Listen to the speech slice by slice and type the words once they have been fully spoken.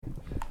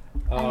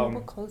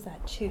We'll close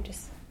that too.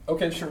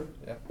 Okay, sure.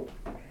 Yeah.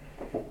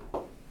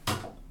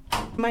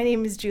 My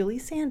name is Julie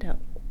Sando.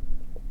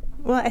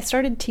 Well, I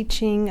started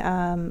teaching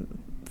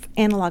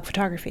analog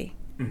photography.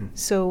 Mm-hmm.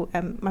 So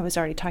I was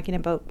already talking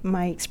about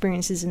my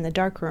experiences in the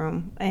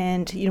darkroom,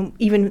 and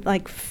even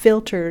like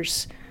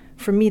filters.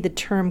 For me, the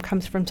term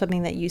comes from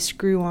something that you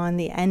screw on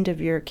the end of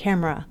your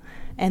camera,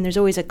 and there's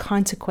always a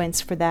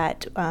consequence for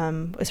that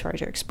as far as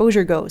your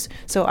exposure goes.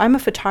 So I'm a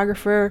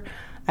photographer.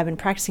 I've been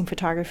practicing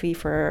photography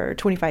for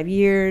 25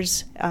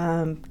 years,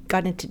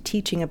 got into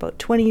teaching about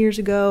 20 years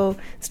ago,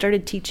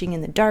 started teaching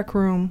in the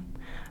darkroom.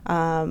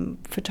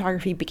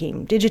 Photography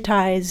became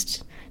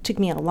digitized. Took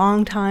me a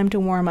long time to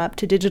warm up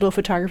to digital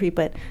photography,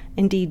 but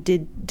indeed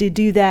did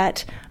do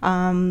that.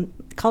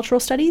 Cultural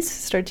studies,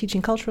 started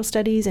teaching cultural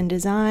studies and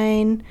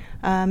design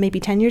maybe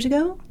 10 years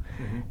ago.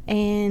 Mm-hmm.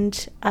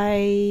 And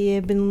I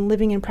have been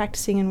living and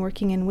practicing and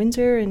working in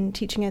Windsor and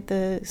teaching at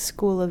the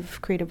School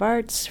of Creative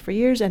Arts for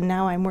years. And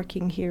now I'm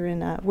working here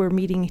we're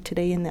meeting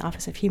today in the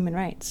Office of Human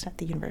Rights at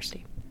the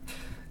university.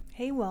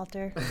 Hey,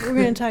 Walter. We're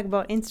going to talk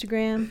about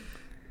Instagram,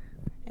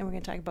 and we're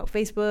going to talk about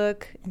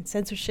Facebook and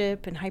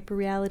censorship and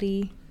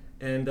hyperreality.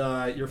 And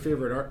your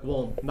favorite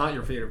not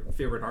your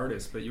favorite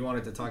artist, but you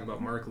wanted to talk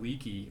about Mark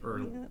Leakey or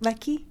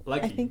Leckey,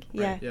 I think.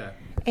 Right, Yeah.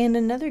 And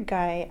another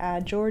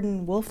guy,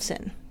 Jordan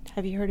Wolfson.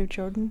 Have you heard of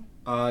Jordan?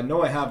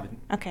 No, I haven't.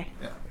 Okay.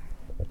 Yeah.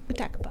 We'll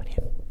talk about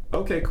him.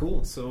 Okay,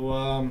 cool.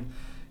 So,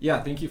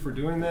 thank you for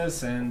doing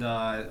this. And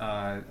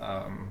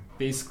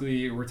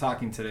basically, we're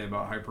talking today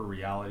about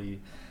hyperreality,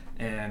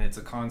 and it's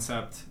a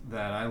concept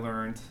that I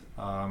learned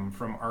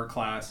from art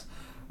class.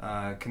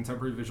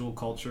 Contemporary visual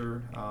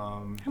culture.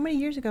 How many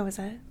years ago was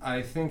that?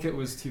 I think it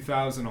was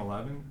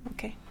 2011.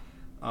 Okay.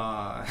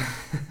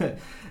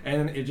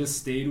 And it just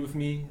stayed with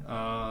me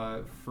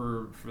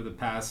for the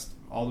past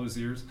all those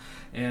years,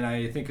 and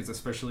I think it's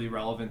especially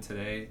relevant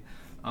today.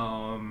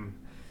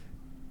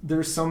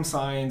 There's some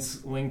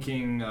science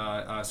linking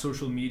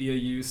social media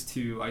use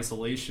to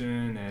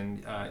isolation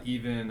and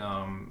even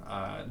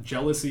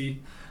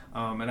jealousy.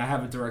 And I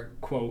have a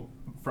direct quote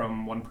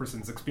from one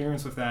person's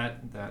experience with that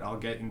I'll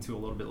get into a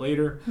little bit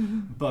later.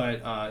 Mm-hmm.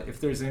 But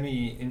if there's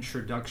any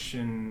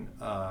introduction,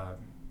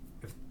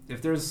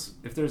 if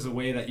there's a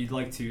way that you'd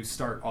like to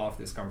start off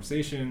this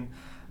conversation,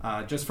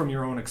 just from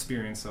your own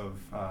experience of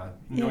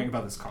knowing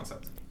about this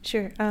concept.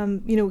 Sure.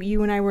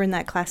 You and I were in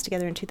that class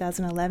together in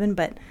 2011,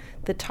 but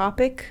the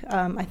topic,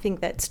 I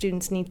think that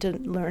students need to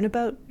learn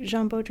about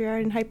Jean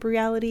Baudrillard and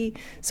hyperreality.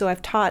 So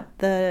I've taught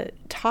the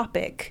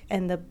topic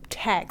and the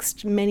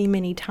text many,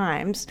 many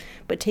times,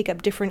 but take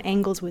up different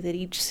angles with it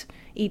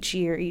each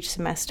year, each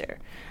semester.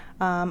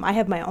 I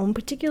have my own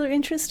particular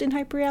interest in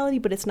hyperreality,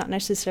 but it's not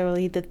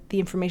necessarily the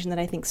information that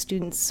I think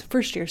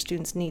first-year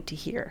students need to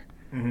hear.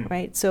 Mm-hmm.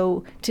 Right.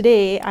 So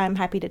today I'm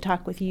happy to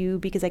talk with you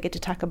because I get to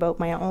talk about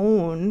my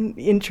own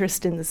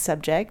interest in the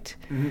subject,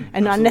 mm-hmm.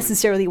 and not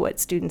necessarily what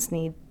students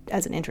need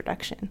as an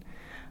introduction.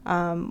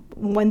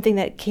 One thing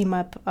that came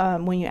up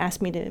when you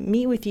asked me to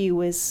meet with you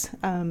was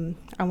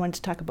I wanted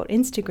to talk about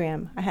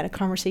Instagram. I had a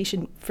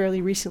conversation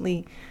fairly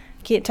recently.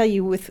 I can't tell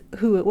you with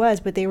who it was,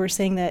 but they were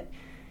saying that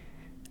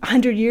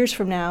 100 years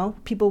from now,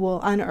 people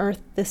will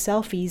unearth the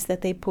selfies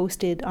that they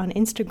posted on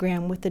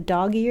Instagram with the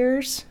dog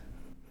ears.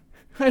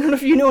 I don't know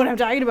if you know what I'm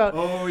talking about.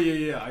 Oh,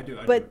 yeah, I do.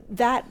 But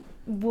that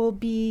will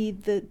be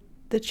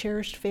the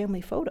cherished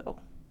family photo.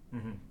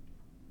 Mm-hmm.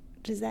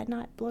 Does that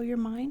not blow your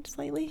mind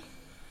slightly?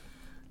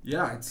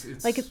 Yeah,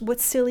 it's... Like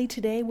what's silly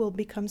today will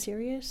become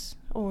serious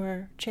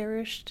or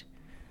cherished.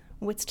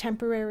 What's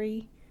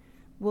temporary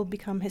will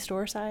become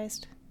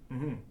historicized.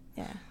 Mm-hmm.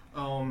 Yeah.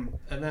 And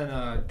then...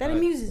 that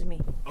amuses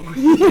me.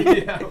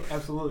 Yeah,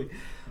 absolutely.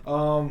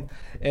 Of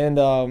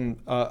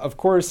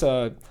course...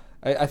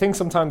 I think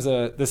sometimes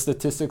the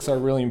statistics are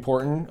really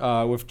important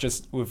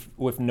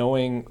with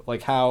knowing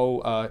like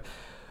how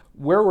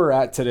where we're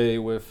at today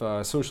with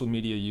social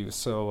media use.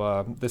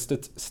 So the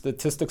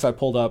statistics I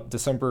pulled up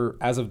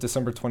as of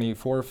December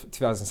 24th,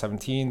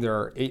 2017, there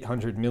are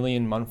 800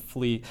 million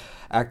monthly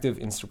active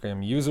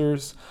Instagram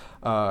users.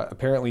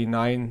 Apparently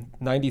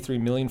 93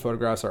 million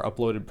photographs are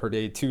uploaded per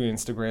day to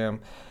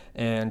Instagram.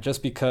 And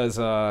just because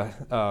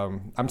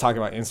I'm talking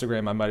about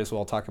Instagram, I might as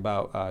well talk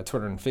about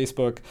Twitter and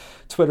Facebook.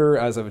 Twitter,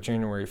 as of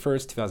January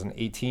 1st,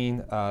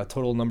 2018,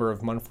 total number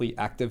of monthly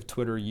active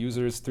Twitter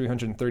users,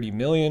 330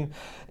 million.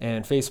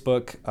 And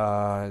Facebook,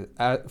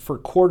 for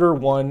quarter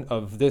one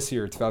of this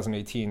year,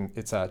 2018,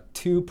 it's at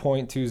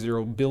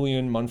 2.20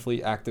 billion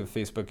monthly active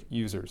Facebook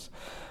users.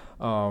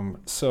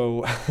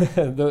 So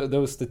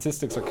those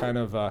statistics are kind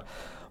of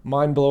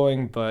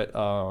mind-blowing, but...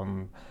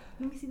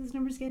 Let me see those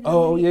numbers again.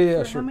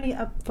 Sure. How many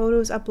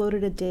photos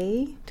uploaded a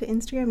day to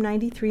Instagram?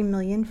 93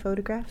 million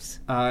photographs?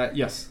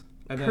 Yes.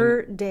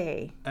 Per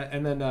day.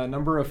 And then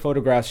number of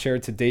photographs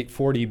shared to date,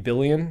 40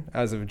 billion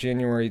as of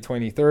January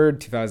 23rd,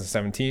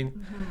 2017.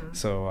 Mm-hmm.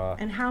 So.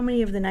 And how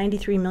many of the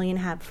 93 million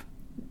have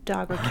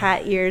dog or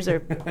cat ears or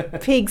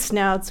pig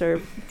snouts or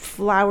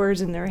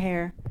flowers in their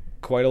hair?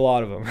 Quite a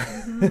lot of them.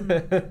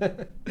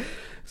 Mm-hmm.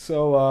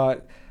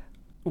 So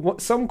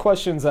some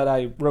questions that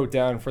I wrote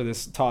down for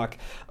this talk.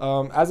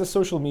 As a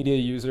social media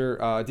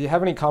user, do you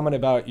have any comment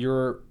about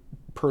your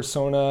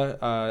persona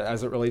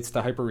as it relates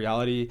to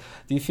hyperreality?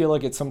 Do you feel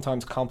like it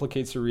sometimes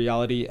complicates your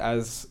reality?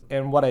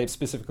 And what I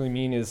specifically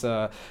mean is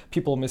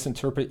people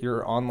misinterpret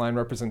your online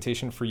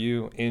representation for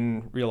you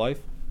in real life?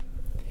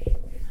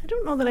 I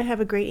don't know that I have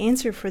a great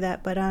answer for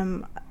that, but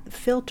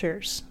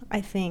filters,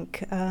 I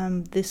think,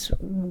 this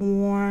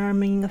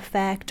warming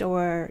effect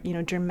or,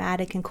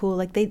 dramatic and cool,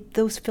 like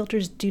those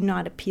filters do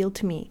not appeal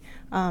to me.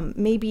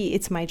 Maybe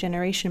it's my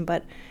generation,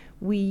 but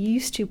we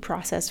used to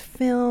process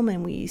film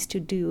and we used to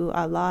do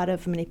a lot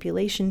of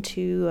manipulation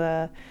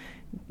to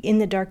in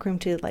the darkroom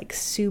to like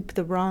soup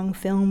the wrong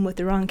film with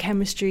the wrong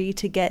chemistry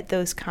to get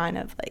those kind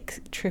of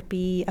like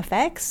trippy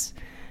effects.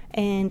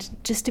 And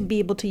just to be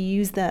able to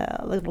use the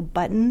little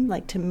button,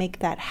 like to make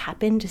that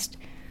happen,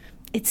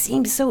 it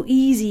seems so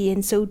easy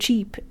and so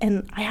cheap.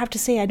 And I have to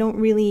say,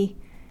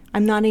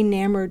 I'm not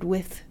enamored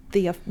with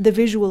the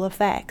visual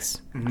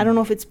effects. Mm-hmm. I don't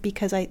know if it's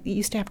because I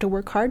used to have to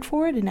work hard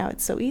for it and now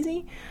it's so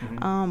easy.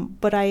 Mm-hmm.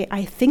 But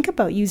I think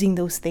about using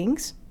those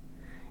things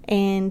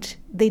and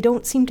they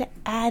don't seem to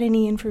add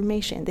any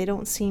information. They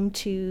don't seem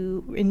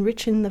to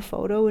enrich in the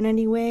photo in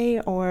any way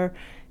or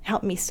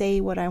help me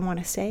say what I want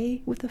to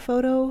say with the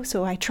photo.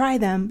 So I try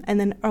them and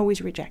then always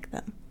reject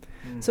them.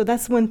 So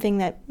that's one thing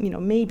that,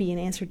 maybe an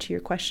answer to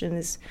your question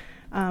is,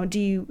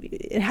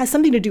 it has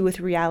something to do with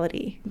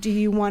reality. Do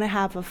you want to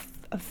have a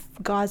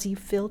gauzy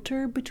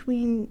filter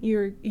between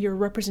your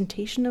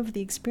representation of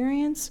the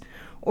experience,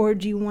 or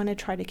do you want to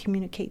try to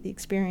communicate the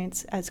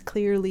experience as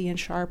clearly and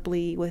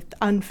sharply with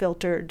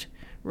unfiltered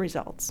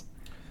results?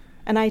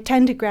 And I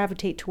tend to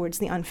gravitate towards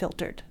the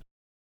unfiltered.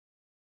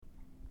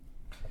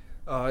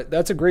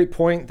 That's a great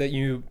point that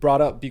you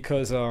brought up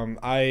because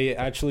I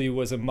actually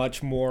was a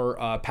much more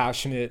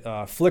passionate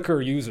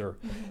Flickr user.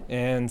 Mm-hmm.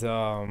 And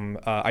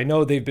I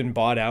know they've been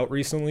bought out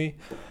recently.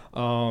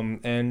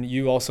 And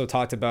you also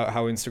talked about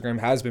how Instagram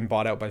has been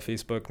bought out by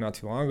Facebook not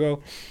too long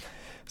ago.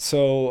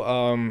 So,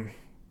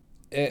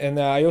 and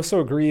I also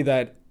agree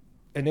that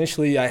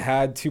initially I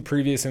had 2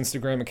 previous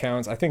Instagram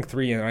accounts, I think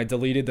 3, and I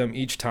deleted them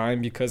each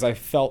time because I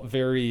felt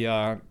very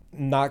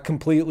not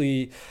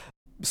completely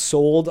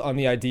sold on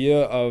the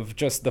idea of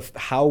just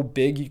how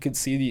big you could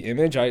see the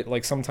image.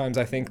 Sometimes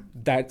I think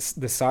that's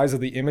the size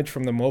of the image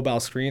from the mobile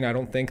screen. I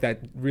don't think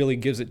that really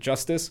gives it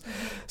justice.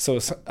 So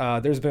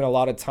there's been a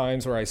lot of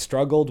times where I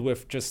struggled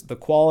with just the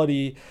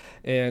quality,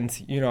 and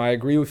I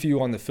agree with you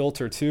on the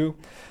filter too.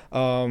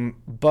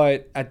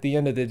 But at the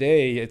end of the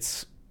day,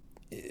 it's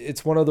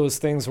one of those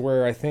things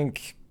where I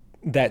think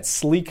that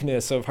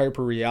sleekness of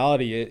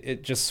hyperreality,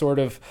 it just sort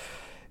of,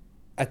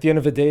 at the end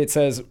of the day, it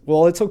says,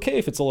 well, it's okay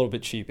if it's a little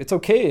bit cheap. It's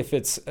okay if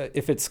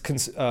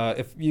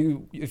if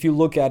you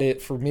look at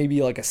it for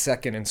maybe like a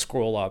second and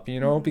scroll up,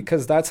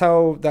 because that's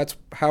how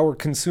we're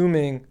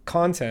consuming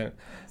content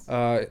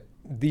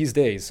these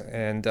days,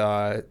 and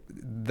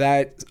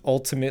that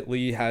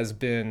ultimately has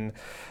been.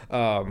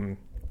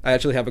 I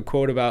actually have a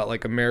quote about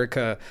like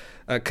America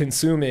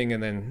consuming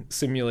and then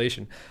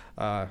simulation.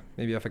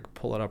 Maybe if I could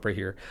pull it up right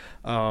here.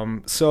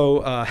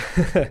 So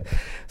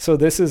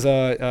this is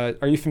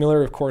are you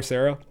familiar with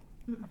Coursera?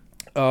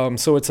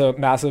 So it's a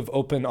massive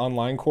open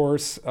online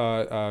course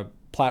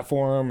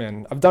platform,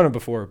 and I've done it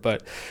before,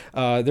 but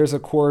there's a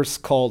course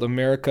called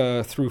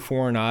America Through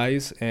Foreign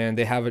Eyes, and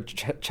they have a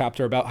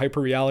chapter about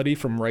hyperreality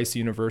from Rice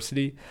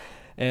University.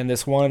 And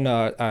this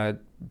one,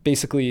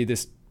 basically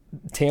this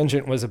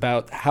tangent was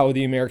about how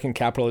the American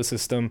capitalist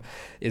system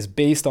is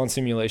based on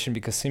simulation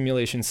because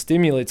simulation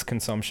stimulates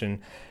consumption.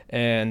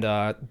 And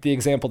the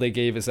example they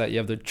gave is that you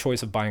have the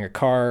choice of buying a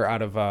car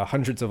out of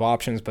hundreds of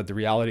options, but the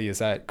reality is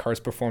that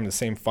cars perform the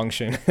same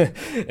function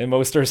and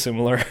most are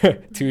similar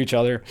to each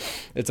other.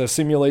 It's a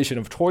simulation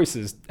of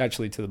choices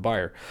actually to the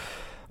buyer.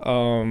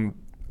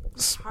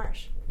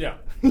 Harsh. Yeah.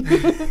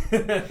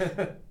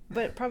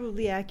 But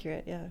probably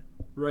accurate, yeah.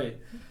 Right.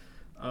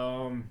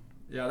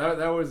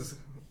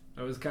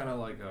 That was kind of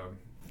like a...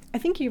 I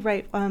think you're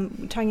right,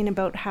 talking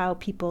about how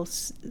people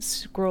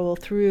scroll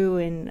through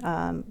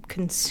and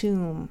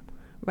consume,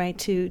 right?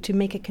 To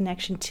make a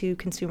connection to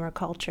consumer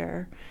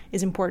culture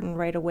is important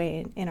right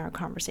away in our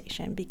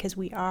conversation because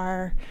we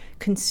are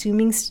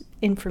consuming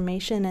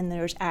information and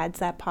there's ads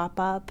that pop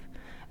up.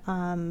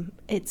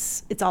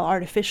 It's all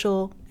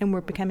artificial and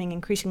we're becoming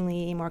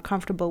increasingly more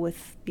comfortable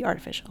with the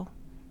artificial.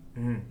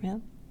 Mm-hmm. Yeah.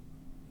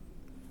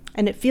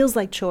 And it feels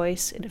like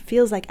choice, and it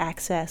feels like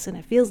access, and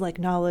it feels like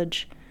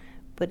knowledge,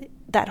 but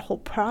that whole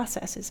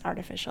process is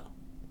artificial.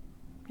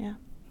 Yeah.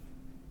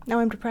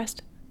 Now I'm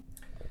depressed.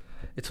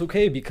 It's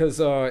okay because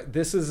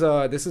this is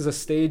a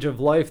stage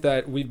of life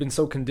that we've been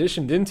so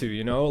conditioned into,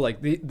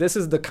 Like this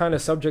is the kind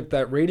of subject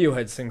that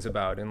Radiohead sings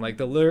about, and like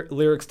the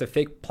lyrics to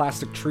Fake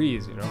Plastic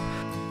Trees,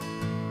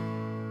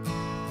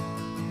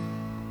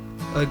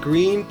 A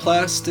green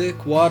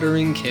plastic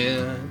watering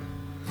can.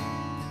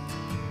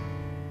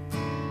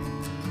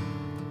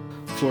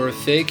 For a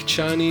fake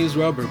Chinese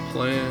rubber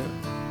plant.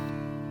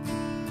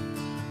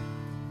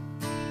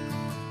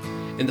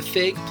 And the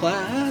fake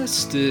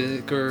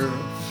plastic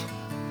earth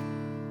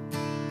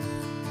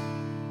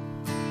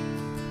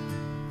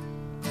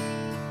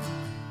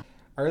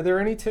Are there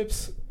any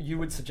tips you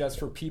would suggest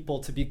for people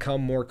to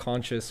become more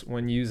conscious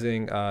when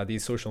using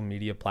these social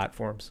media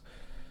platforms?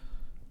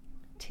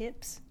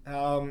 Tips?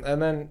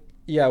 And then,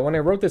 yeah, when I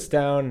wrote this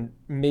down,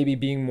 maybe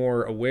being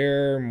more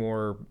aware,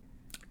 more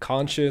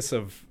conscious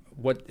of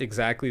what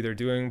exactly they're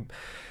doing.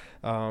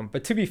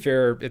 But to be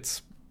fair,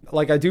 it's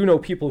like I do know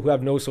people who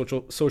have no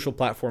social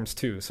platforms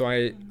too. So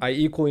I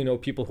equally know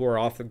people who are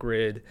off the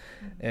grid,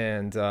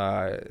 and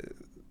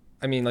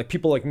I mean, like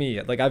people like me,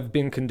 like I've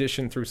been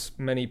conditioned through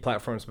many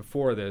platforms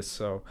before this.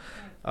 So,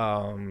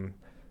 I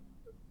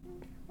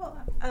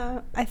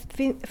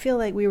feel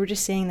like we were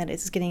just saying that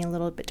it's getting a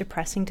little bit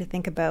depressing to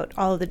think about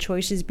all of the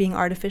choices being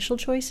artificial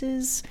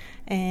choices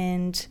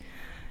and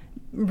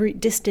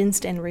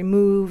distanced and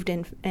removed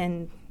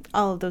and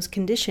all of those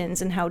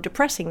conditions and how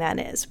depressing that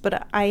is.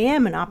 But I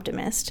am an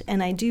optimist,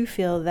 and I do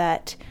feel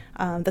that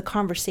the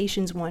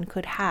conversations one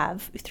could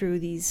have through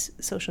these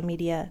social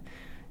media,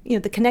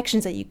 the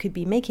connections that you could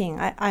be making.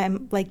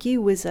 I'm like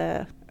you, was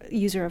a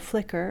user of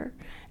Flickr,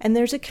 and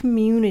there's a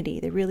community.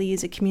 There really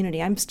is a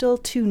community. I'm still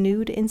too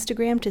new to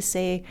Instagram to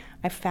say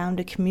I found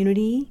a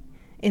community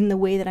in the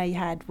way that I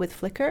had with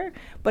Flickr,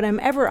 but I'm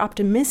ever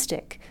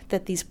optimistic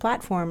that these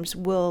platforms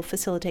will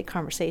facilitate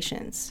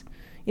conversations.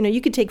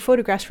 You could take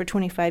photographs for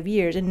 25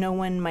 years and no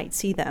one might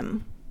see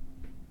them.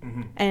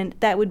 Mm-hmm. And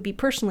that would be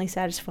personally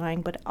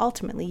satisfying, but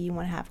ultimately you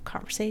want to have a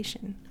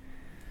conversation.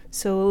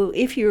 So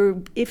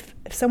if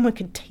someone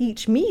could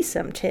teach me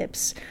some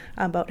tips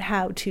about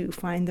how to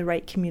find the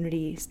right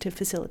communities to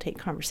facilitate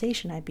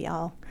conversation, I'd be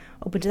all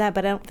open to that.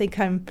 But I don't think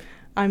I'm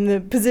in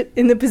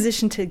the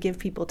position to give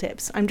people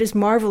tips. I'm just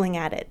marveling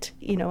at it,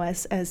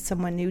 as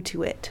someone new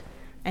to it,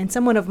 and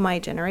someone of my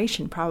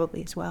generation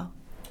probably as well.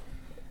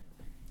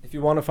 If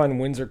you want to find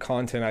Windsor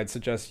content, I'd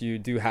suggest you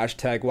do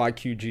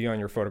 #YQG on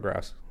your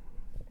photographs.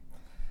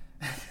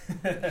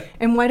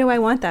 And why do I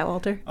want that,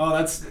 Walter? Oh,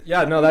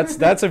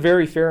 that's a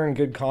very fair and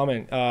good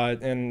comment.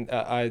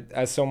 I,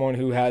 as someone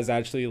who has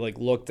actually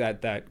looked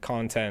at that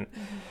content,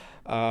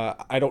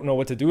 I don't know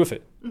what to do with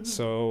it. Mm-hmm.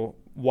 So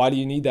why do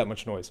you need that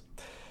much noise,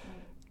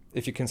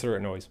 if you consider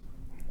it noise?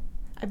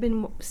 I've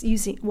been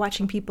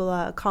watching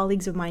people,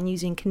 colleagues of mine,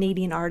 using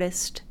Canadian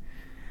artist,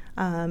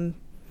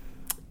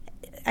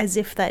 as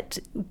if that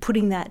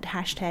putting that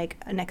hashtag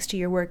next to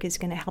your work is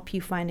going to help you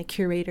find a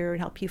curator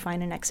and help you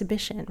find an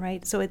exhibition,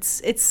 right? So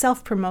it's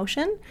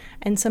self-promotion,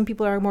 and some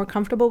people are more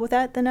comfortable with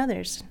that than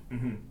others.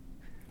 Mm-hmm.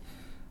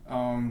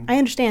 I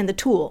understand the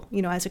tool,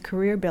 as a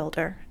career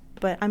builder,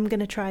 but I'm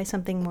going to try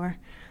something more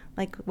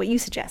like what you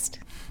suggest.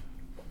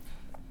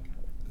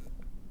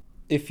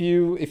 If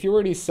you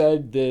already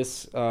said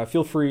this,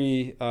 feel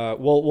free.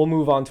 We'll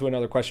move on to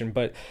another question.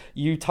 But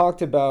you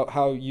talked about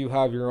how you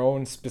have your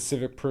own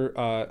specific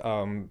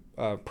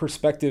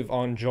perspective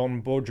on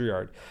Jean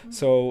Baudrillard. Mm-hmm.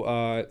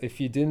 So if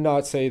you did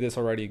not say this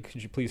already,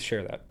 could you please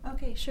share that?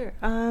 Okay, sure.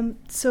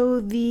 So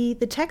the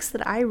text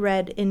that I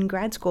read in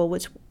grad school,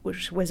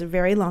 which was a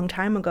very long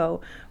time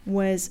ago,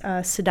 was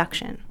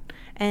Seduction,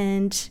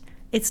 and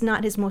it's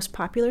not his most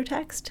popular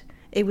text.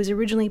 It was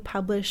originally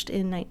published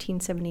in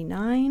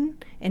 1979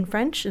 in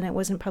French, and it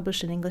wasn't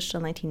published in English till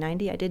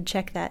 1990. I did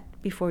check that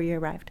before you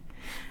arrived.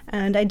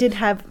 And I did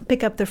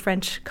pick up the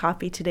French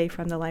copy today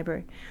from the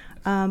library.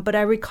 But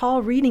I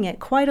recall reading it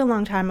quite a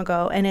long time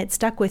ago, and it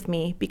stuck with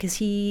me because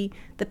he's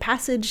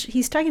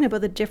talking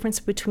about the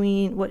difference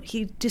between what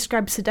he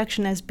described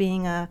seduction as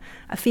being a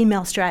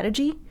female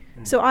strategy.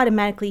 Mm-hmm. So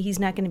automatically he's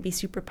not going to be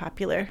super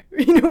popular,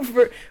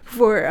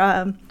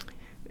 for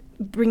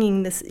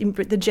bringing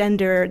the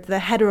gender, the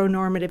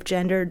heteronormative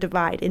gender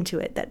divide into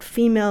it, that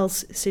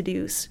females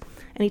seduce.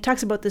 And he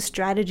talks about the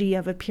strategy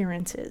of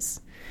appearances.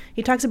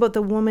 He talks about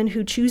the woman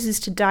who chooses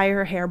to dye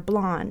her hair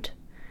blonde.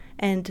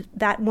 And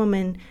that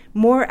woman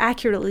more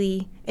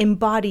accurately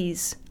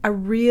embodies a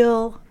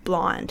real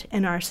blonde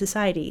in our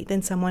society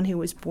than someone who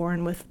was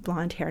born with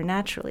blonde hair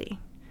naturally.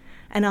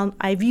 And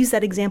I've used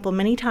that example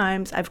many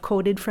times. I've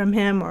quoted from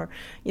him or,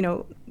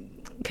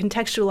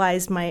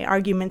 contextualized my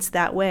arguments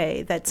that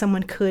way, that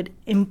someone could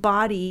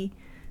embody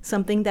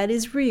something that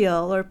is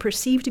real or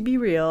perceived to be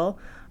real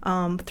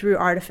through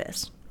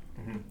artifice.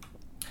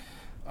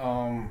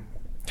 Mm-hmm.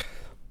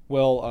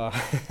 Well,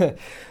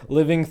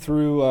 living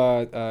through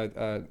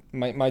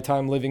my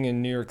time living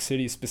in New York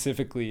City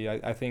specifically,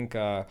 I think,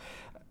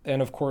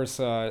 and of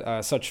course,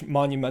 such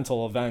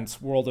monumental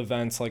events, world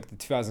events like the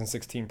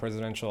 2016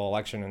 presidential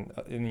election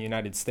in the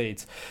United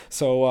States.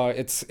 So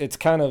it's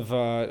kind of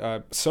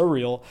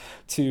surreal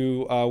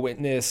to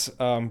witness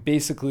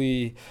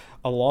basically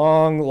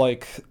along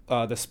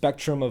the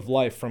spectrum of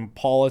life, from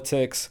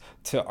politics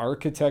to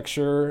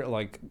architecture,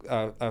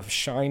 of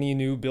shiny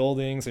new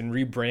buildings and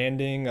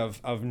rebranding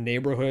of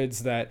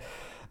neighborhoods that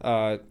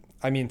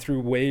through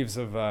waves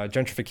of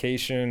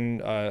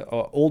gentrification,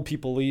 old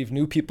people leave,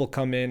 new people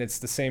come in. It's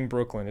the same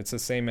Brooklyn, it's the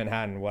same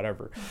Manhattan,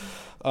 whatever.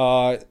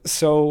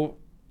 So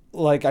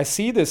I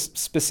see this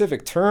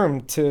specific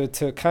term to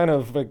kind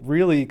of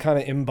really kind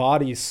of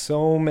embody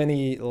so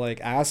many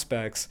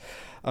aspects.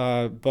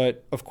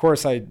 But of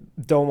course, I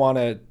don't want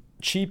to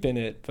cheapen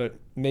it, but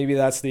maybe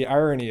that's the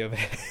irony of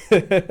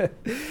it,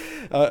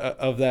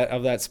 of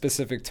that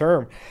specific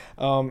term.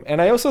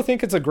 And I also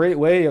think it's a great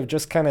way of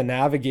just kind of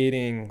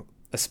navigating,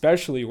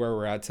 especially where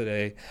we're at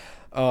today.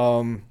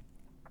 And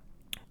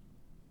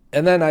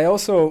then I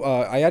also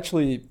I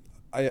actually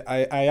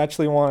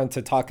wanted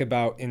to talk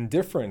about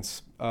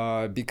indifference,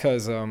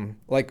 because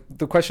like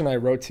the question I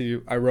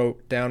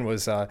wrote down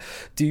was,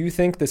 do you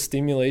think the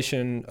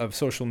stimulation of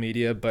social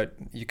media, but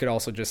you could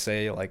also just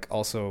say like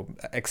also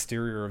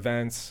exterior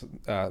events,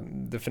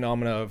 the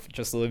phenomena of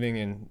just living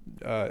in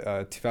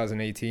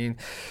 2018,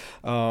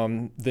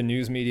 the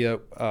news media,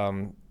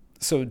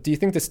 so do you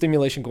think the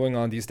stimulation going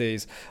on these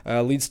days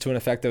leads to an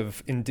effect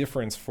of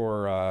indifference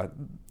for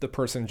the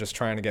person just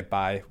trying to get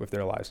by with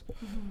their lives?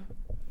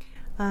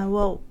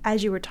 Well,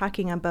 as you were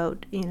talking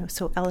about,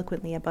 so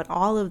eloquently about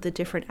all of the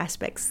different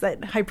aspects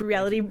that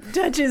hyperreality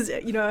touches,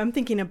 I'm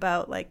thinking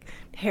about like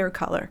hair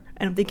color,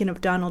 and I'm thinking of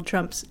Donald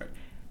Trump's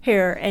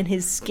hair and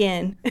his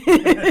skin,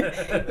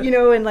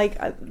 and like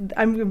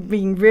I'm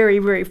being very,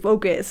 very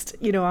focused,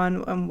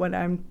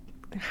 on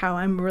how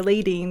I'm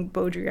relating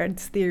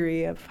Baudrillard's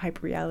theory of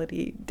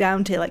hyperreality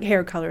down to like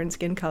hair color and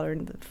skin color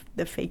and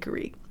the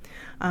fakery.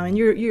 And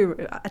you're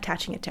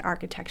attaching it to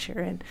architecture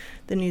and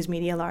the news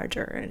media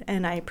larger,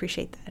 and I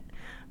appreciate that.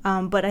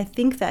 But I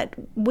think that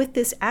with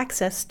this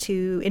access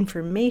to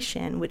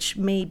information, which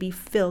may be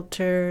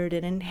filtered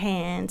and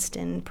enhanced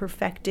and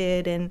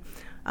perfected, and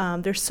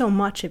there's so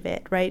much of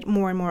it, right?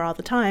 More and more all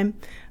the time,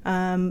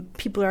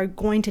 people are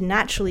going to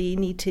naturally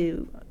need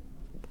to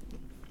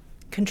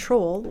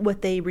control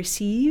what they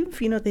receive.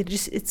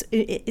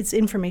 It's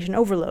information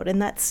overload,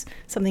 and that's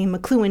something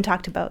McLuhan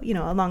talked about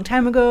a long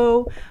time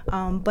ago.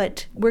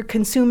 But we're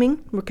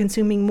consuming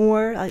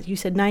more. Like you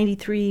said,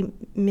 93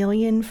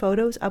 million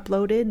photos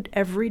uploaded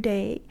every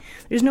day.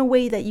 There's no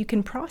way that you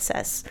can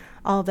process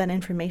all of that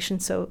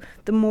information. So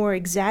the more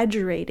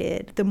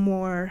exaggerated, the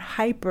more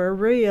hyper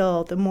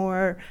real, the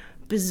more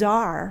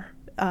bizarre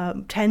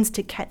tends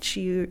to catch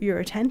your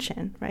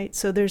attention, right?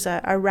 So there's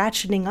a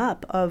ratcheting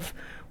up of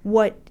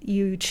what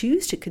you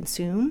choose to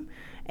consume,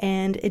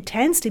 and it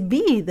tends to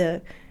be the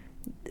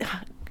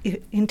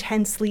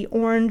intensely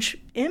orange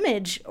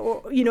image,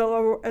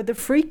 or the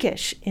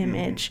freakish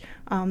image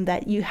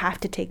that you have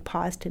to take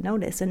pause to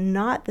notice, and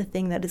not the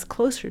thing that is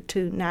closer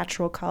to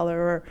natural color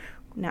or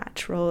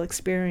natural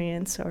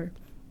experience. Or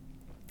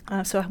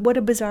so what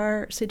a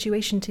bizarre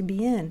situation to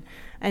be in,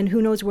 and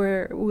who knows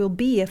where we'll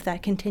be if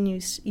that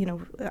continues.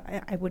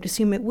 I would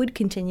assume it would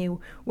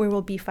continue, where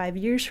we'll be 5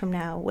 years from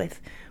now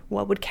with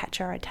what would catch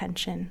our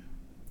attention.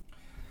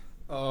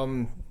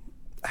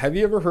 Have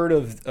you ever heard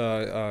of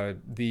so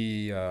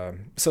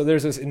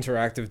there's this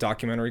interactive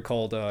documentary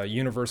called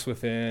Universe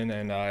Within,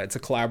 and it's a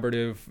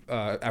collaborative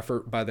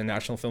effort by the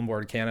National Film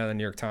Board of Canada and the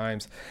New York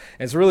Times.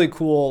 And it's a really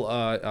cool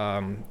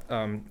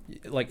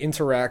like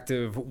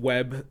interactive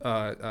web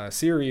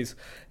series,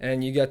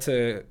 and you get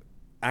to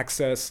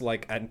access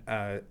like an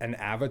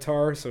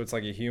avatar, so it's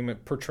like a human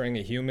portraying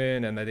a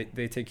human, and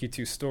they take you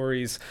to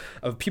stories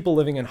of people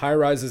living in high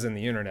rises in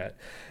the internet.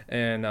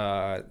 And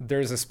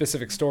there's a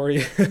specific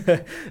story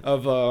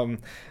of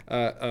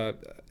I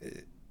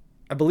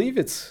believe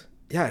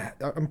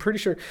I'm pretty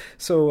sure.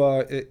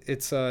 So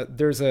it's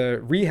there's a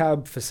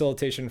rehab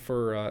facilitation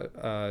for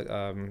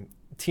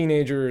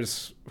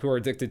teenagers who are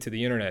addicted to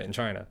the internet in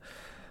China.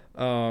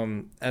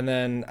 And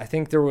then I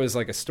think there was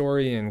like a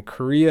story in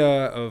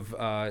Korea of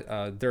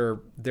there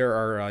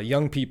are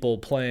young people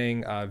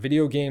playing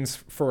video games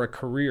for a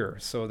career.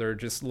 So they're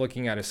just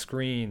looking at a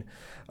screen,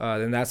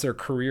 and that's their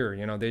career.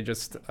 They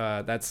just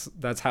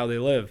that's how they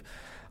live.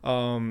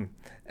 And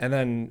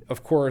then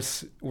of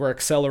course we're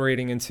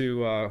accelerating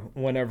into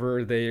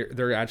whenever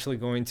they're actually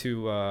going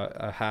to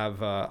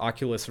have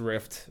Oculus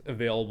Rift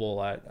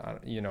available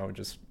at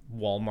just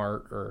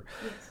Walmart or.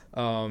 Yes.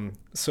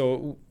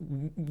 So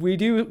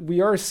we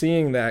are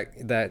seeing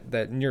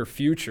that near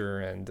future,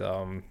 and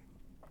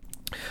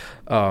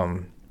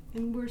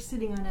we're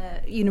sitting on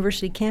a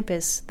university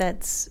campus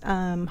that's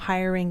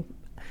hiring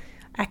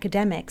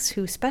academics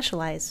who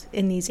specialize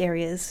in these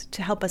areas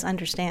to help us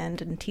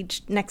understand and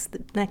teach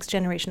the next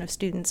generation of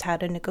students how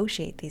to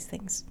negotiate these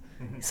things,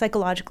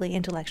 psychologically,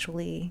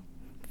 intellectually,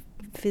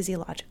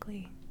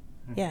 physiologically.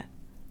 Yeah.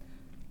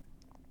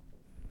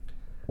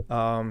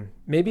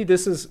 Maybe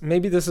this is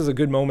a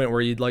good moment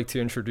where you'd like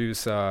to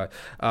introduce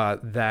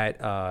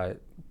that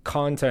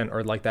content,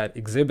 or like that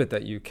exhibit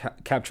that you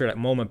captured at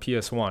MoMA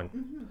PS1.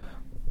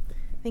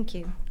 Thank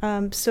you.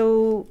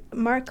 So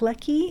Mark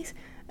Leckie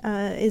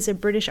is a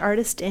British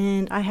artist,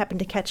 and I happened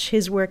to catch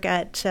his work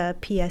at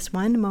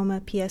PS1,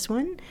 MoMA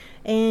PS1,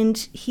 and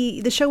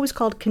the show was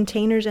called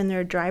Containers and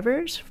Their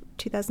Drivers,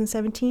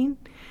 2017,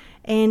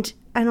 and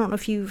I don't know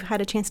if you've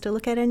had a chance to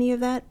look at any of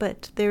that,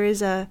 but there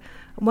is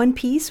one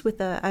piece with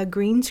a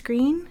green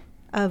screen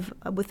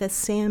with a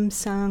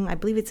Samsung, I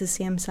believe it's a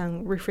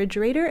Samsung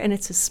refrigerator, and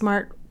it's a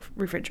smart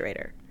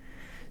refrigerator.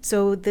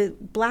 So the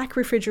black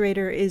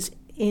refrigerator is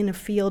in a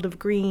field of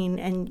green,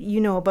 and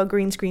about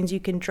green screens, you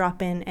can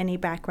drop in any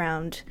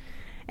background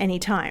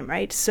anytime,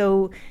 right?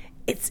 So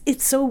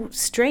it's so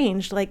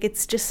strange. Like,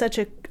 it's just such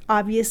a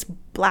obvious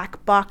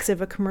black box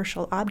of a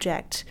commercial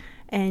object,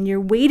 and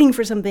you're waiting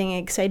for something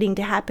exciting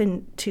to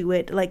happen to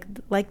it,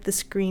 like the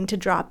screen to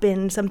drop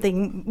in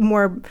something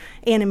more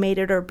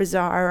animated or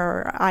bizarre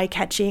or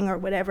eye-catching or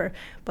whatever.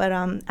 But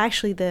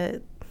actually,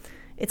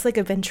 it's like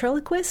a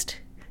ventriloquist.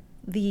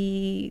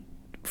 The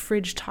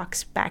fridge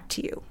talks back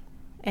to you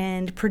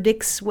and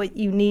predicts what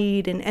you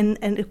need,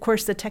 and of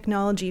course the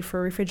technology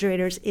for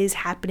refrigerators is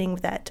happening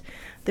with that.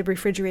 The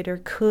refrigerator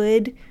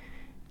could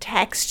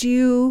text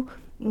you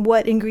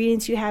what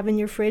ingredients you have in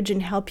your fridge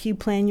and help you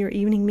plan your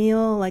evening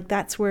meal. Like,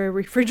 that's where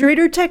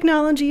refrigerator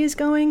technology is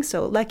going.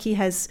 So Lecky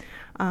has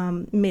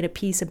made a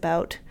piece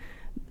about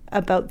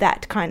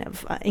that kind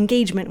of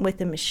engagement with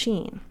the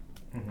machine.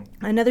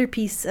 Mm-hmm. Another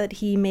piece that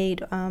he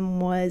made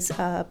was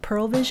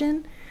Pearl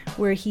Vision,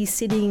 where he's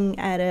sitting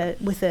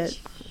with a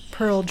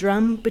pearl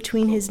drum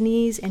between his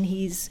knees, and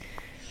he's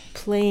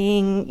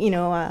playing,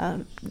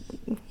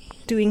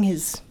 doing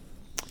his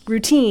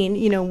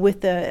routine,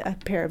 with a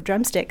pair of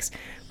drumsticks.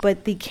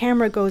 But the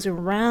camera goes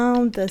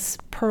around this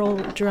pearl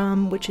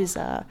drum, which is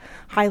a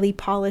highly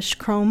polished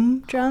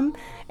chrome drum,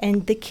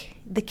 and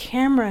the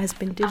camera has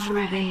been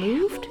digitally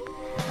removed.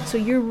 So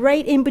you're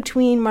right in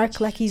between Mark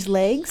Lecky's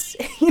legs.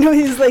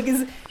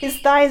 His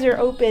thighs are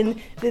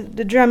open,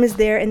 the drum is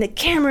there, and the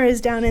camera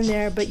is down in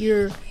there, but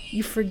you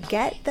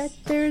forget that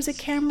there's a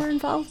camera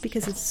involved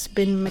because it's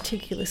been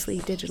meticulously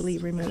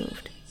digitally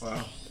removed.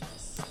 Wow.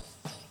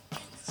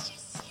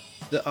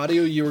 The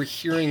audio you're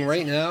hearing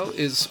right now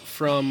is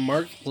from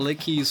Mark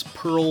Lecky's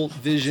Pearl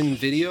Vision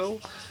video.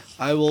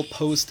 I will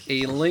post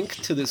a link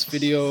to this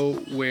video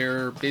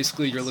where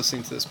basically you're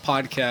listening to this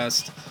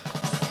podcast.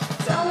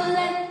 Don't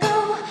let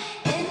go,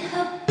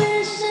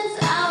 inhibitions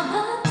out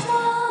of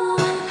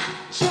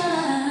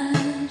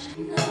judge.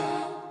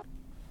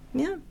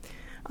 Yeah.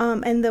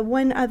 And the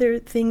one other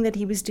thing that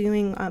he was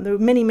doing, there were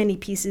many, many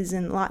pieces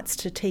and lots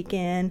to take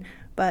in,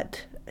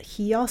 but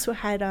he also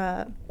had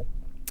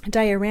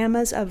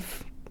dioramas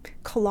of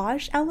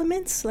collage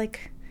elements,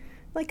 like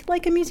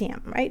a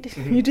museum, right?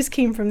 Mm-hmm. You just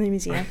came from the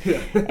museum.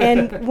 Yeah.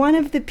 And one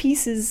of the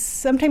pieces,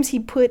 sometimes he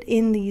put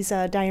in these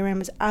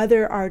dioramas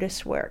other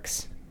artists'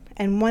 works.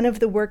 And one of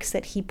the works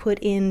that he put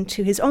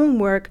into his own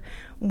work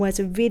was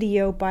a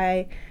video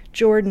by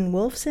Jordan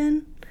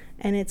Wolfson,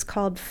 and it's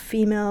called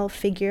Female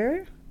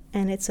Figure.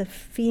 And it's a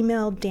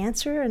female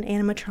dancer, an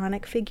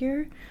animatronic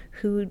figure,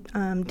 who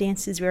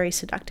dances very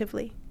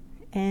seductively.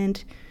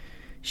 And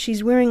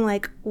she's wearing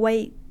like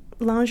white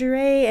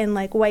lingerie and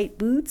like white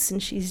boots,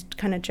 and she's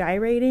kind of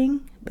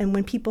gyrating. And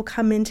when people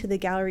come into the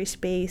gallery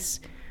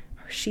space,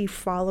 she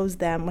follows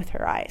them with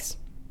her eyes.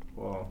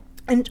 Wow.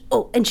 And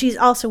she's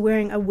also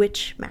wearing a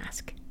witch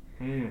mask.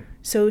 Mm.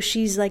 So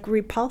she's like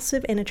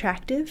repulsive and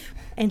attractive,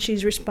 and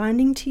she's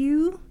responding to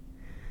you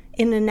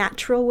in a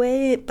natural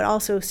way, but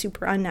also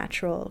super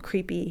unnatural,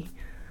 creepy,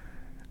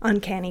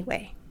 uncanny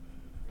way.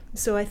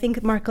 So I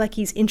think Mark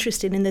Lecky's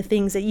interested in the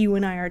things that you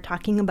and I are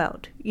talking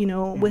about,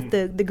 mm-hmm. with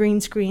the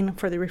green screen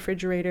for the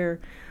refrigerator,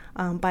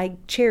 by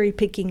cherry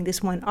picking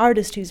this one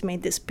artist who's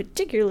made this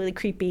particularly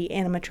creepy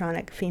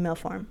animatronic female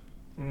form.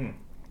 Mm.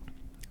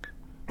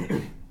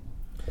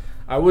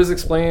 I was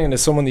explaining to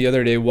someone the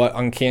other day what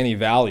Uncanny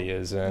Valley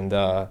is, and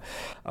the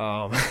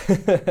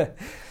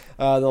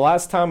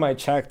last time I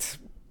checked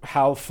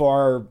how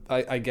far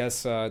I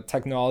guess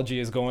technology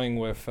is going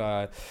with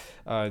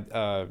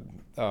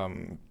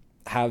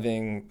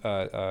having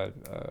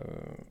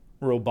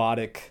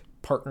robotic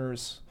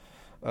partners,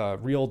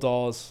 real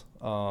dolls.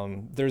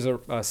 There's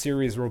a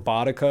series,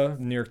 Robotica.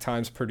 New York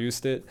Times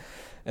produced it,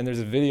 and there's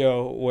a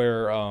video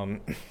where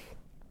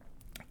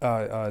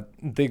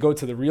they go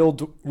to the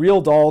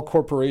Real Doll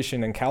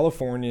Corporation in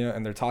California,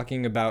 and they're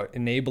talking about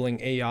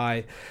enabling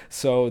AI,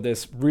 so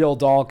this real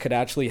doll could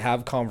actually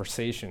have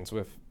conversations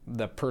with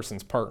the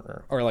person's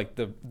partner, or like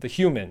the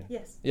human.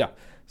 Yes. Yeah.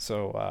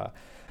 So.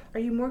 Are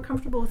you more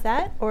comfortable with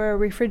that, or a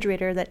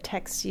refrigerator that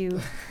texts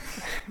you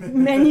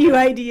menu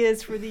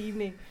ideas for the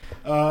evening?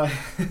 I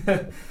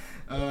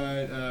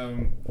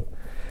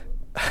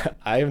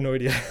have no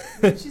idea.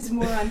 Which is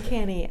more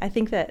uncanny. I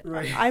think that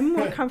right. I'm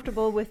more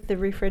comfortable with the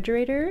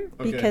refrigerator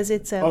because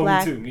it's a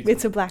black. Me too.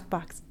 It's a black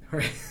box.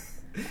 Right.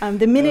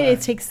 The minute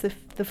it takes the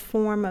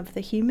form of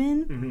the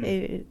human, mm-hmm.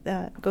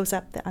 It goes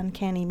up the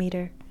uncanny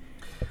meter.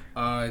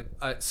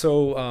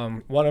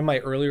 So one of my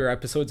earlier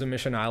episodes of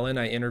Mission Island,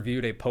 I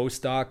interviewed a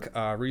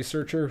postdoc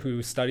researcher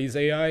who studies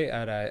AI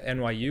at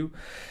NYU,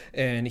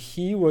 and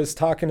he was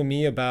talking to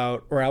me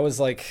about, where I was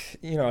like,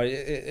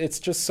 it's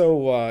just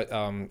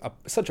so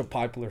such a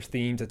popular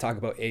theme to talk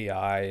about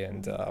AI,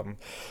 and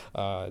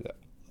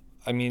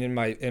I mean, in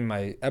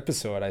my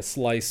episode, I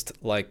sliced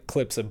like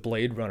clips of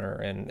Blade Runner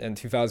and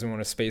 2001: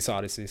 A Space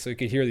Odyssey, so you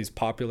could hear these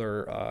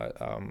popular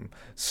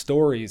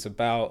stories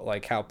about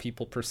like how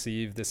people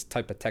perceive this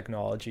type of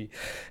technology.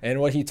 And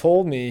what he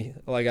told me,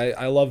 like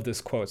I love this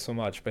quote so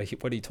much, but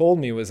what he told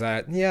me was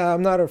that, yeah,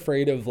 I'm not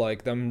afraid of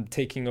like them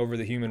taking over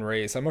the human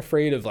race. I'm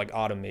afraid of like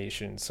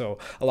automation. So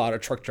a lot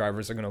of truck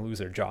drivers are going to lose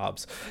their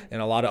jobs,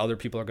 and a lot of other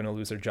people are going to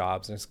lose their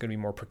jobs, and it's going to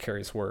be more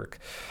precarious work.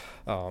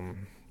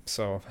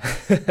 So,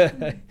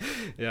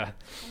 yeah.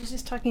 I was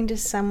just talking to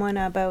someone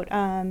about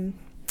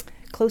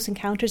Close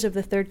Encounters of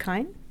the Third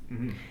Kind.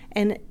 Mm-hmm.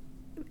 And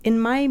in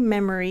my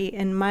memory,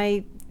 in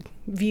my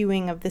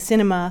viewing of the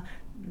cinema,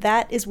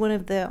 that is one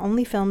of the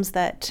only films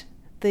that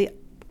the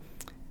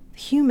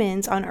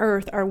humans on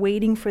Earth are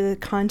waiting for the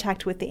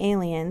contact with the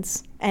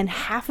aliens, and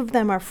half of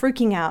them are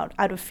freaking out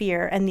of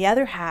fear, and the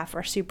other half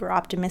are super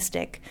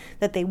optimistic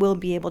that they will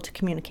be able to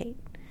communicate.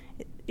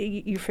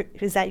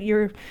 Is that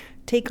your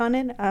take on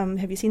it?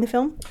 Have you seen the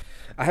film?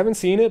 I haven't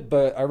seen it,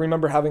 but I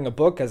remember having a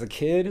book as a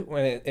kid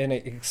and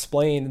it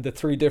explained the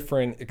 3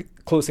 different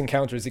close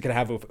encounters you could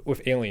have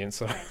with aliens.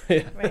 So,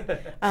 yeah. Right.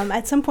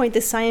 At some point,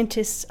 the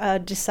scientists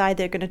decide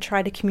they're going to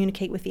try to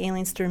communicate with the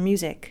aliens through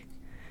music.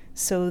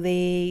 So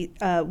the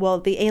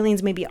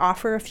aliens maybe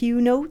offer a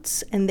few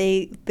notes, and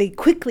they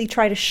quickly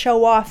try to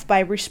show off by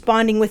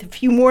responding with a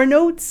few more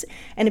notes,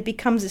 and it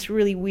becomes this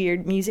really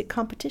weird music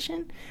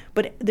competition.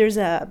 But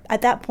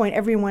at that point,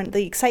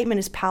 the excitement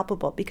is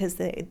palpable because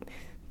the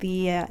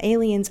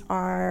aliens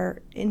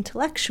are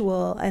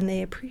intellectual and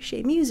they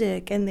appreciate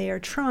music and they are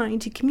trying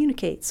to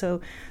communicate.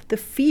 So the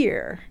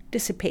fear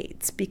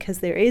dissipates because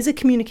there is a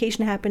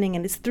communication happening,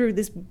 and it's through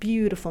this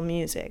beautiful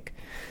music.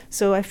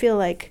 So I feel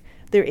like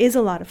there is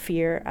a lot of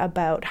fear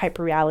about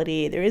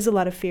hyperreality. There is a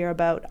lot of fear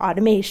about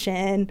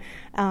automation,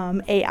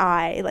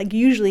 AI. Like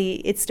usually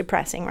it's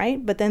depressing,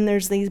 right? But then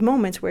there's these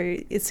moments where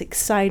it's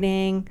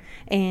exciting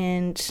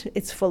and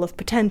it's full of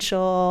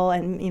potential,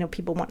 and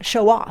people want to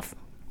show off.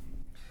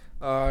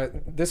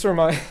 This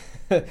reminds.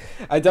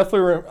 I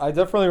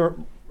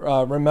definitely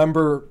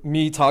remember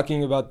me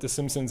talking about The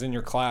Simpsons in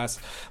your class,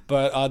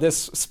 but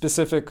this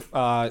specific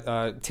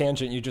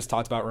tangent you just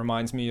talked about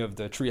reminds me of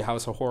the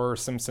Treehouse of Horror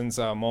Simpsons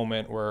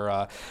moment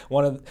where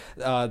one of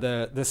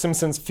the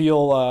Simpsons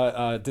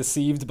feel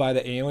deceived by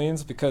the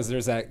aliens because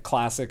there's that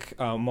classic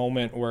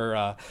moment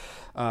where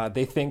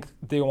they think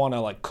they want to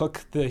like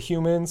cook the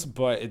humans,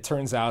 but it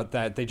turns out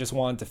that they just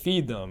wanted to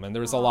feed them, and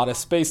there was a lot of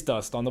space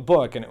dust on the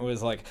book, and it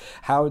was like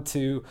how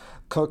to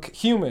cook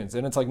humans,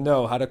 and it's like,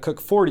 no, how to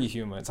cook 40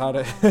 humans, how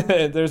to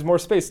there's more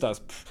space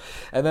dust.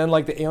 And then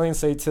like the aliens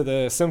say to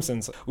the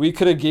Simpsons, we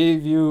could have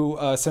gave you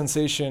a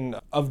sensation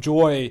of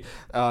joy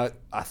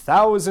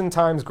 1,000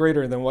 times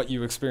greater than what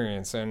you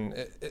experience.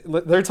 And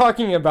they're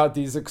talking about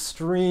these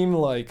extreme,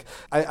 like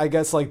I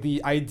guess like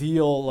the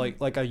ideal,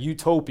 like a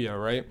utopia,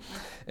 right?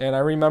 And I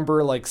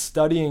remember like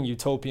studying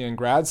utopia in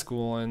grad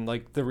school, and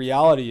like the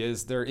reality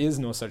is there is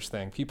no such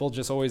thing. People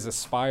just always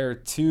aspire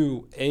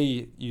to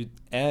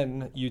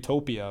an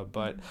utopia,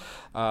 but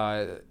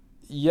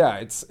yeah,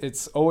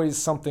 it's always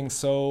something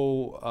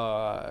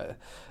so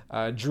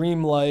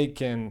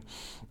dreamlike. And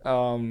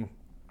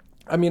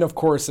I mean, of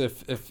course,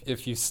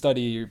 if you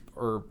study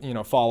or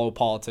follow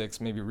politics,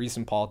 maybe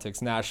recent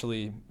politics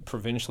nationally,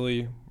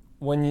 provincially,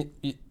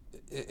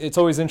 it's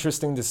always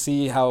interesting to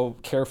see how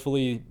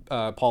carefully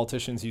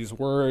politicians use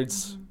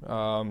words.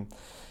 Mm-hmm.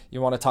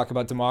 You want to talk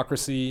about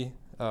democracy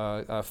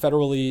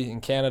federally in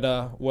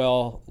Canada.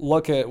 Well,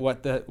 look at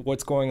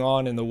what's going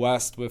on in the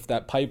West with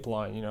that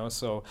pipeline.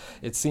 So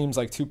it seems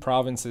like 2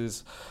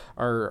 provinces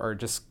are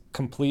just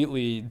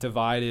completely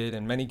divided,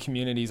 and many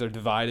communities are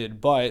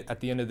divided. But at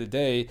the end of the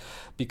day,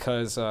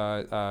 because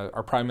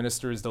our prime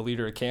minister is the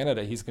leader of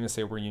Canada, he's going to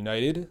say we're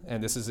united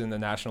and this is in the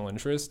national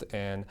interest,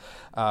 and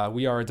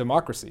we are a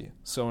democracy.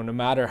 So no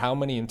matter how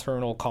many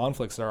internal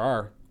conflicts there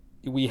are,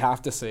 we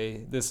have to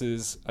say this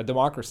is a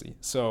democracy.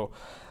 So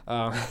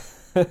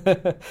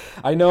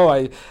I know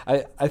I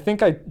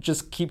think I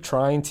just keep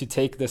trying to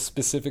take this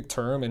specific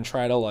term and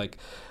try to like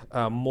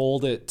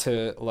mold it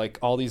to like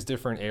all these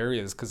different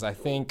areas, because I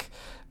think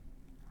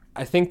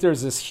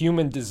there's this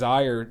human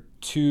desire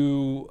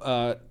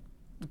to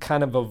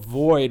kind of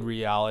avoid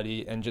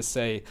reality and just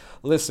say,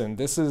 listen,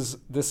 this is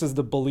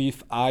the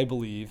belief I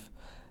believe,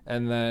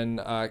 and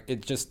then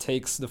it just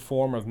takes the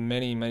form of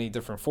many, many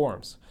different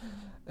forms. Mm-hmm.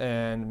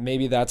 And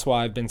maybe that's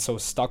why I've been so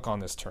stuck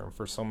on this term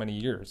for so many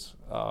years.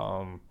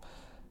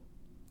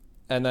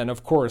 And then,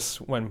 of course,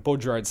 when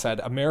Baudrillard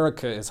said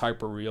America is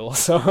hyperreal,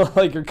 so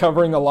like you're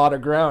covering a lot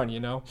of ground,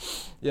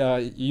 Yeah,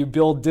 you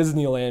build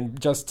Disneyland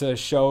just to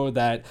show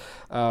that.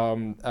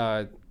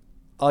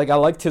 Like I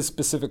liked his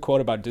specific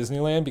quote about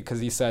Disneyland because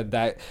he said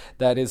that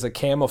is a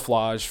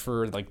camouflage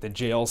for like the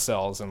jail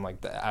cells and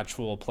like the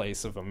actual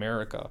place of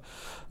America,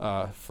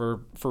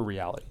 for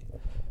reality.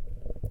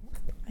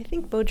 I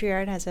think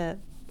Baudrillard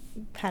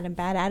had a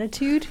bad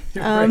attitude,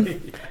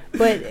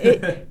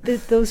 but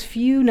those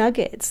few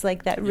nuggets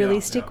like that really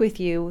stick with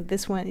you.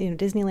 This one,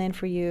 Disneyland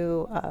for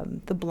you,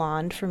 The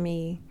Blonde for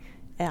me,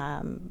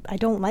 I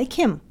don't like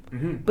him.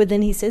 Mm-hmm. But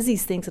then he says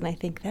these things, and I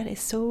think that is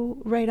so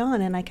right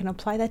on, and I can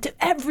apply that to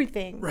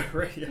everything.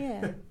 Right.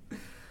 Yeah.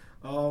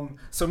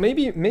 So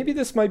maybe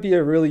this might be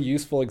a really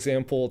useful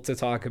example to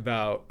talk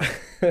about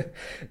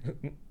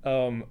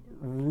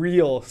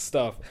real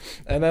stuff.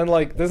 And then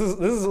like this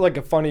is like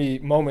a funny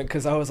moment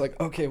because I was like,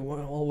 okay,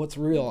 well, what's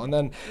real? And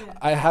then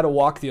I had a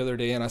walk the other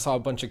day and I saw a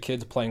bunch of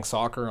kids playing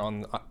soccer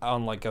on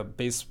like a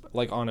base,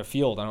 like on a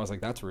field, and I was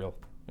like, that's real,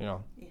 you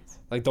know. Yes.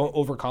 Like, don't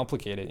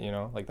overcomplicate it, you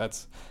know. Like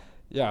that's.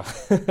 Yeah.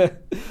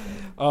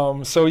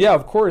 So yeah,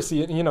 of course,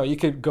 you know, you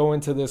could go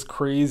into this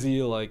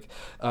crazy like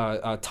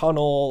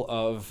tunnel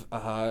of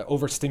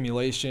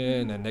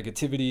overstimulation and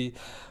negativity,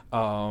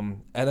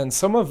 and then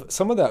some of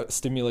that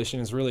stimulation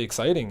is really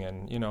exciting,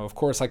 and you know, of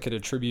course, I could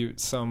attribute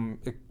some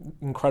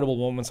incredible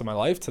moments of my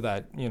life to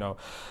that, you know,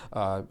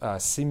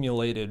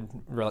 simulated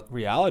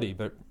reality.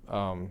 But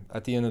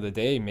at the end of the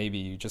day, maybe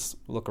you just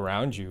look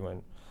around you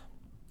and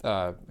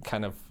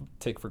kind of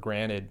take for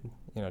granted.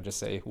 You know, just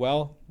say,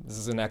 well, this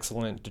is an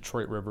excellent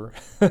Detroit River.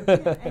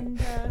 And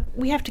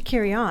we have to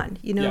carry on.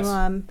 You know, Yes.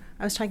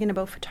 I was talking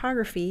about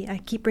photography. I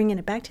keep bringing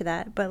it back to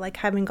that. But like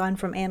having gone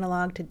from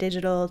analog to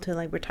digital to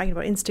like we're talking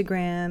about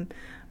Instagram,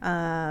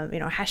 you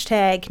know,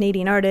 hashtag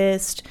Canadian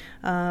artist.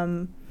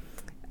 I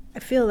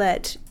feel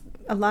that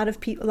a lot of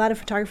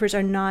photographers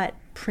are not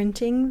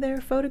printing their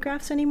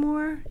photographs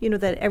anymore. You know,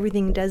 that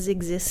everything does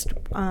exist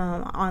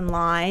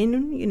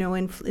online, you know,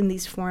 in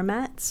these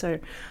formats. Or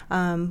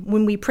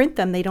when we print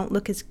them, they don't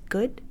look as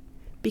good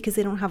because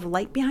they don't have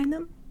light behind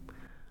them.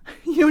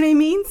 You know what I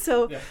mean?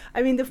 So, yeah.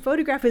 I mean, the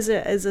photograph is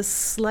a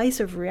slice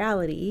of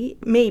reality,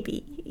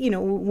 maybe, you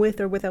know, with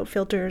or without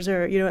filters,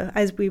 or, you know,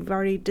 as we've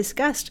already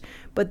discussed.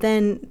 But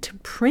then to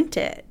print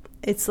it,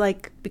 it's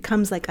like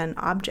becomes like an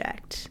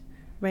object.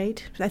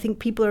 Right? I think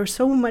people are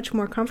so much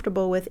more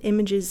comfortable with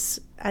images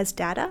as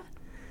data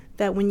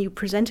that when you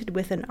present it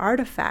with an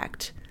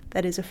artifact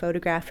that is a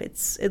photograph,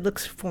 it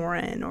looks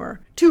foreign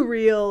or too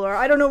real, or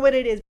I don't know what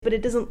it is, but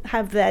it doesn't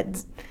have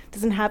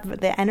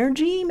the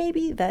energy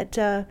maybe that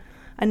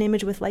an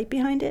image with light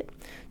behind it.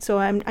 So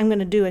I'm going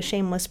to do a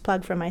shameless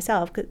plug for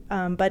myself,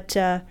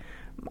 but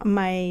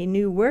my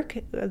new work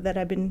that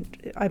I've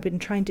been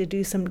trying to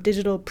do some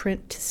digital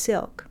print to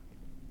silk.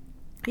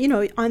 You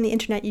know, on the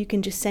internet, you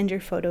can just send your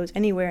photos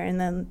anywhere,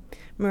 and then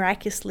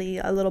miraculously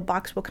a little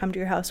box will come to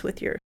your house with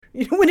your,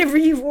 you know, whatever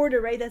you've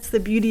ordered, right? That's the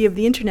beauty of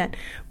the internet.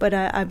 But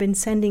I've been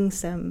sending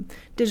some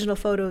digital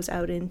photos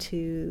out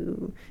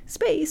into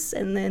space,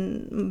 and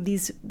then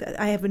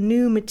I have a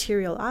new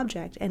material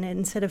object, and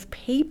instead of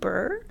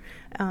paper,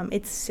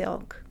 it's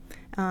silk.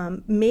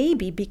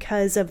 Maybe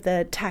because of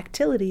the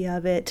tactility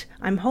of it,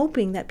 I'm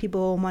hoping that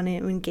people will want to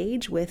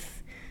engage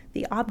with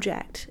the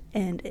object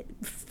and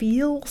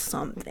feel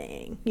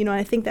something. You know,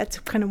 I think that's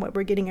kind of what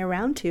we're getting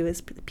around to,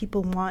 is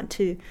people want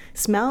to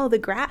smell the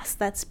grass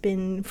that's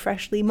been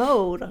freshly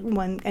mowed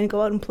and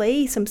go out and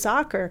play some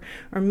soccer.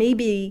 Or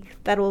maybe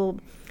that'll,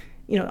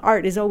 you know,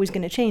 art is always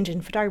going to change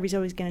and photography is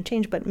always going to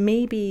change, but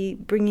maybe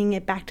bringing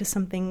it back to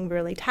something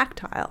really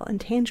tactile and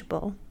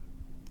tangible.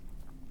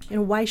 You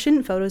know, why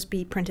shouldn't photos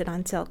be printed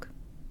on silk?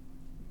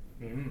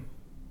 Mm-hmm.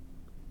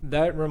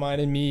 That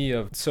reminded me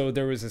of, so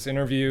there was this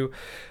interview,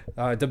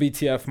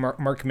 WTF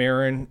Mark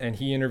Maron, and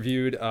he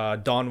interviewed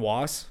Don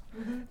Was.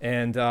 Mm-hmm.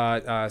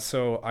 And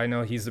so I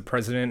know he's the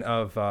president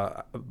of,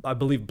 I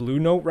believe, Blue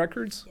Note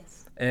Records.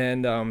 Yes.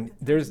 And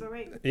there's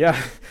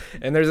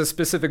a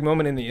specific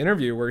moment in the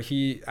interview where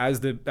he, as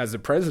the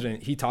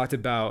president, he talked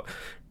about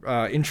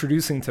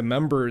introducing to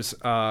members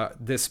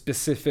this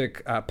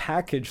specific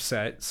package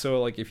set.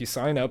 So like if you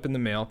sign up in the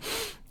mail,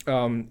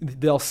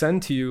 they'll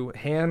send to you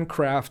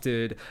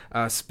handcrafted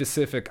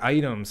specific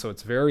items, so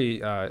it's very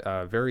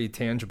very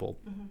tangible.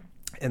 Mm-hmm.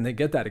 And they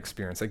get that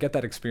experience. They get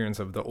that experience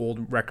of the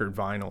old record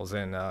vinyls,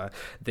 and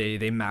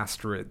they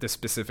master it the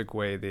specific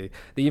way. They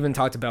even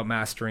talked about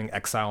mastering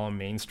Exile on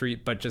Main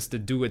Street, but just to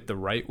do it the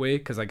right way,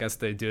 because I guess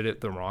they did it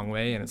the wrong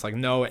way. And it's like,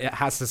 no, it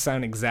has to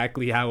sound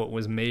exactly how it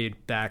was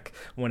made back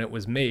when it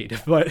was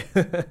made. But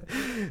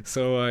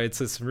so it's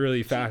just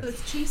really fast. So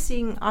it's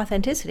chasing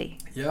authenticity.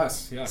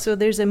 Yes. So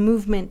there's a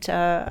movement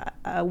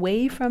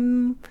away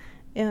from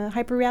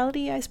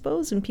hyperreality, I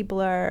suppose, and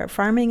people are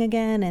farming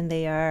again, and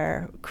they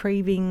are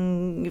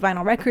craving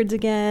vinyl records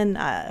again.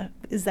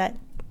 Is that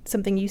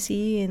something you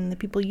see in the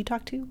people you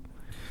talk to?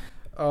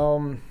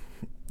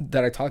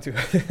 That I talk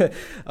to?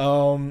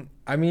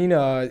 I mean,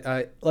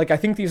 I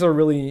think these are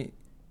really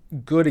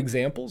good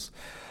examples.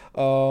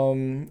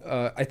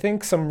 I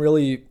think some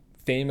really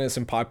famous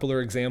and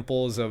popular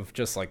examples of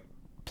just like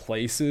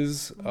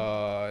places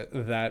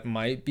that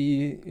might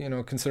be, you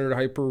know, considered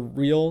hyper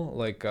real,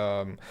 like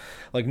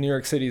New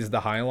York City's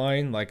the High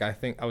Line. Like I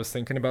was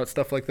thinking about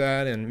stuff like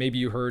that, and maybe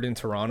you heard in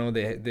Toronto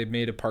they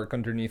made a park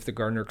underneath the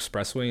Gardiner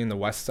Expressway in the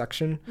west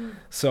section.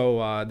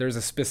 So there's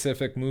a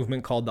specific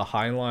movement called the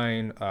High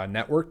Line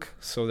Network.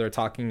 So they're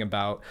talking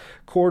about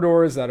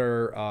corridors that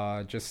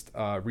are just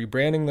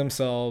rebranding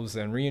themselves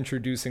and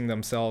reintroducing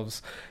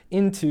themselves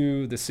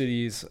into the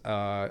cities,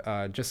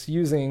 just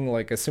using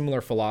like a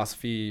similar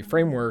philosophy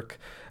framework work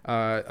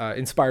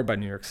inspired by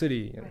New York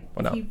City and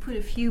whatnot. If you put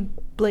a few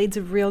blades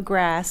of real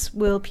grass,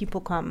 will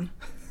people come?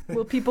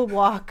 Will people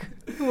walk?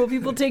 Will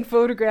people take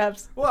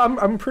photographs? Well,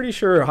 I'm pretty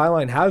sure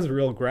Highline has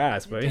real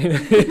grass, but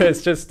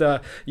it's just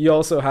you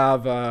also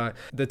have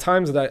the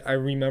times that I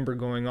remember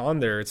going on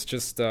there. It's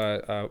just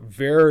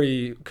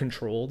very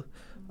controlled,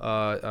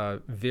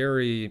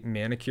 very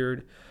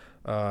manicured,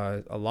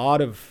 a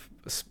lot of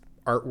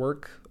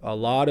artwork, a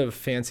lot of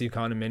fancy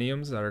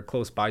condominiums that are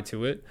close by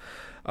to it.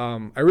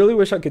 I really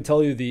wish I could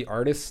tell you the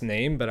artist's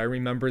name, but I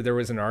remember there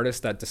was an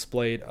artist that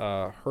displayed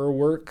her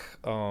work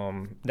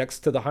next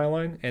to the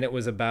Highline, and it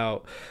was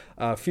about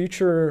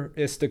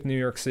futuristic New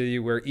York City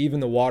where even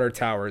the water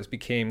towers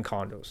became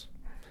condos.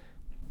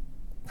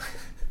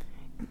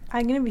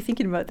 I'm going to be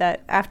thinking about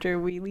that after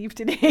we leave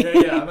today.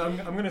 I'm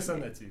going to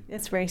send that to you.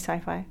 It's very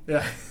sci-fi.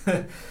 Yeah.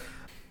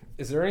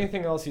 Is there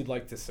anything else you'd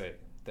like to say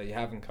that you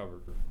haven't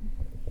covered?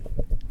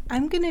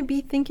 I'm going to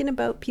be thinking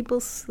about people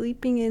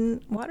sleeping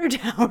in water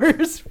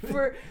towers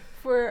for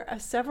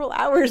several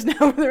hours now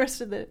for the rest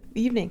of the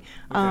evening.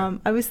 Okay.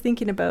 I was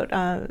thinking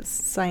about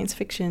science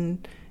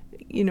fiction,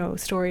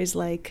 stories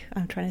like,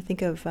 I'm trying to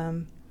think of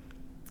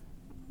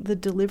The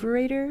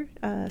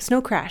Deliverator,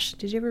 Snow Crash.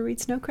 Did you ever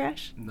read Snow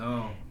Crash?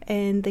 No.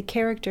 And the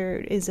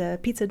character is a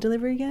pizza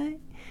delivery guy,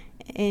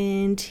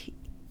 and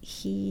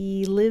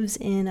he lives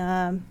in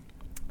a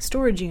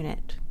storage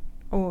unit,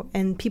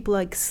 and people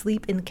like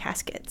sleep in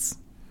caskets.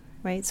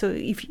 Right, so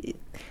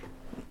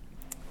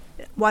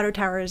water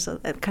tower is a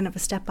kind of a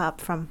step up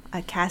from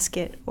a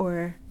casket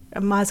or a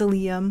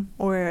mausoleum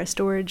or a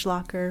storage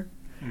locker.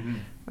 Mm-hmm.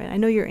 Right, I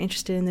know you're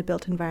interested in the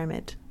built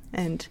environment,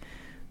 and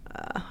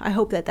I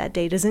hope that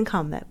day doesn't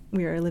come that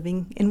we are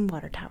living in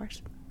water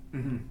towers,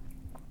 and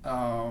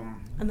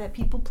that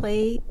people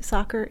play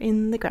soccer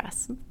in the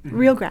grass,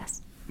 real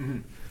grass.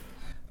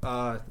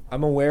 Mm-hmm.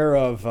 I'm aware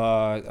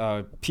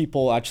of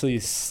people actually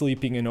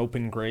sleeping in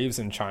open graves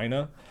in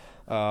China.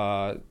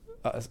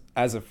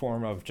 As a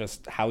form of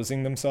just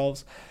housing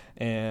themselves.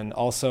 And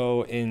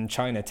also in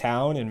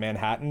Chinatown in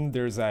Manhattan,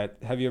 there's that,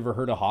 have you ever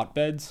heard of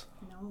hotbeds?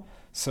 No.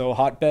 So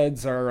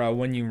hotbeds are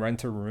when you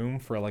rent a room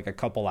for like a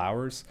couple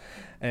hours.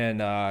 And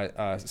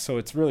so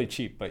it's really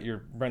cheap, but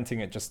you're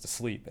renting it just to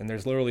sleep. And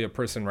there's literally a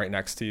person right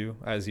next to you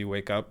as you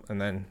wake up, and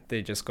then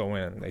they just go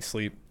in and they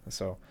sleep.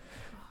 So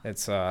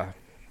it's... the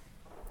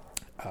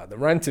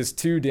rent is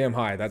too damn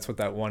high. That's what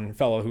that one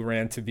fellow who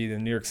ran to be the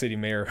New York City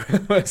mayor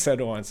said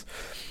once.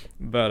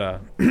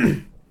 But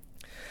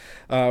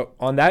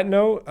on that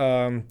note,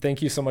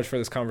 thank you so much for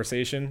this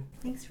conversation.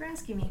 Thanks for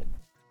asking me.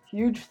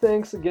 Huge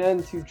thanks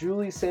again to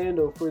Julie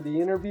Sando for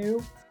the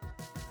interview.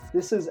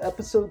 This is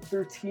episode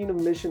 13 of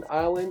Mission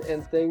Island,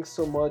 and thanks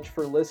so much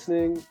for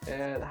listening,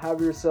 and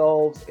have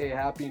yourselves a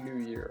happy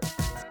new year.